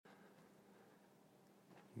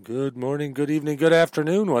Good morning, good evening, good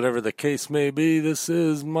afternoon, whatever the case may be. This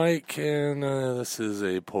is Mike, and this is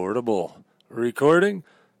a portable recording.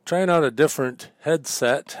 Trying out a different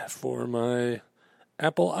headset for my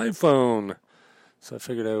Apple iPhone. So I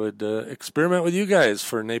figured I would experiment with you guys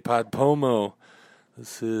for NaPodPoMo.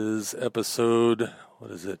 This is episode,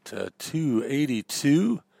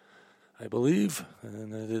 282, I believe.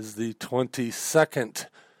 And it is the 22nd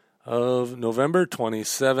of November,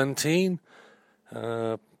 2017.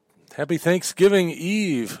 Happy Thanksgiving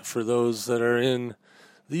Eve for those that are in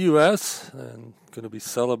the U.S. I'm going to be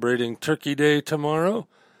celebrating Turkey Day tomorrow.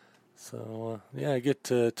 So, I get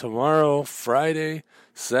tomorrow, Friday,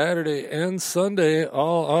 Saturday, and Sunday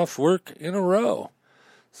all off work in a row.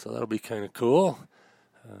 So that'll be kind of cool.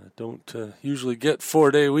 Don't usually get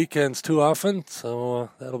 4-day weekends too often,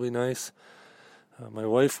 so that'll be nice. My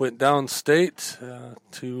wife went downstate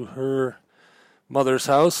to her mother's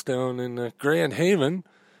house down in Grand Haven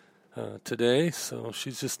today, so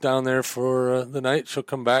she's just down there for the night. She'll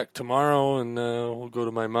come back tomorrow, and we'll go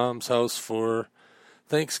to my mom's house for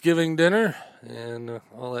Thanksgiving dinner and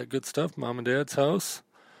all that good stuff, Mom and Dad's house.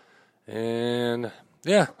 And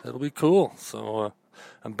that'll be cool. So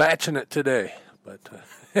I'm batching it today, but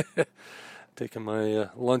taking my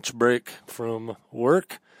lunch break from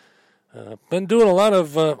work. Been doing a lot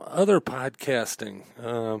of other podcasting.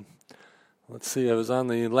 Let's see, I was on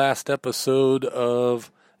the last episode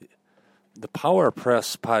of the Power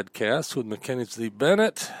Press podcast with Mackenzie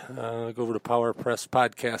Bennett. Go over to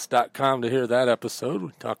powerpresspodcast.com to hear that episode.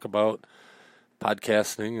 We talk about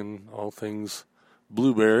podcasting and all things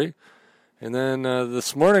Blueberry. And then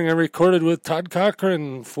this morning I recorded with Todd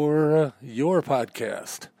Cochran for your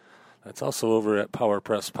podcast. That's also over at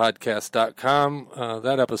powerpresspodcast.com.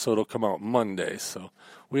 That episode will come out Monday, so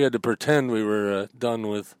we had to pretend we were done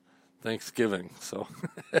with Thanksgiving. So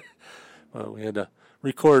we had to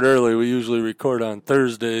record early. We usually record on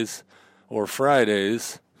Thursdays or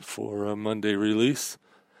Fridays for a Monday release.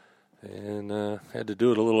 And had to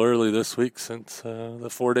do it a little early this week since the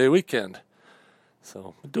 4-day weekend.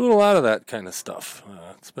 So I'm doing a lot of that kind of stuff.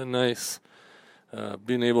 It's been nice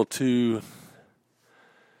being able to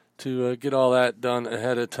get all that done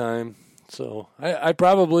ahead of time. So I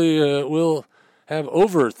probably will have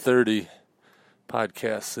over 30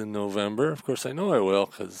 podcasts in November. Of course, I know I will,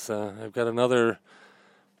 because I've got another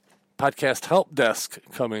podcast help desk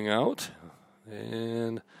coming out,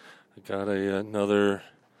 and I got another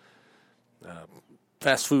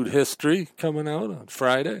fast food history coming out on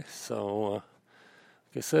Friday. So,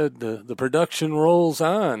 like I said, the production rolls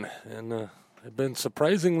on, and I've been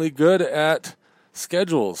surprisingly good at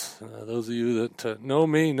schedules. Those of you that know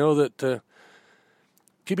me know that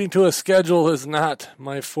keeping to a schedule is not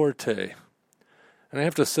my forte. And I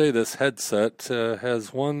have to say, this headset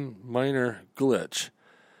has one minor glitch.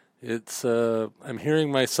 It's I'm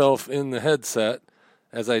hearing myself in the headset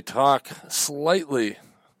as I talk slightly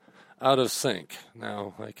out of sync.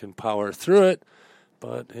 Now, I can power through it,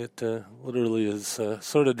 but it literally is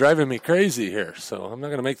sort of driving me crazy here. So I'm not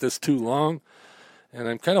going to make this too long. And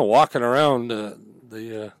I'm kind of walking around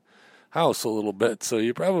the house a little bit, so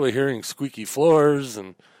you're probably hearing squeaky floors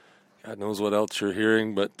and God knows what else you're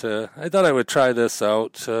hearing, but I thought I would try this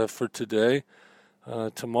out for today.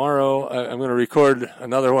 Tomorrow, I'm going to record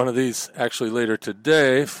another one of these actually later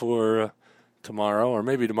today for tomorrow, or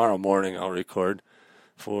maybe tomorrow morning I'll record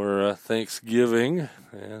for Thanksgiving,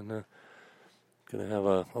 and going to have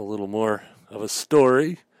a little more of a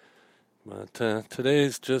story, but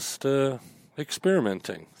today's just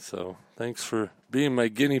experimenting, so thanks for being my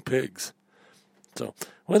guinea pigs. So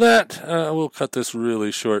with that, we'll cut this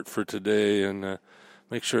really short for today and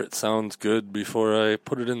make sure it sounds good before I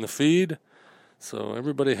put it in the feed. So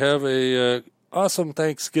everybody have a awesome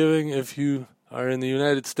Thanksgiving if you are in the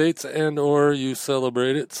United States and or you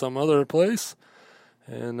celebrate it some other place.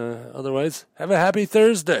 And otherwise, have a happy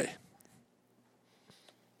Thursday.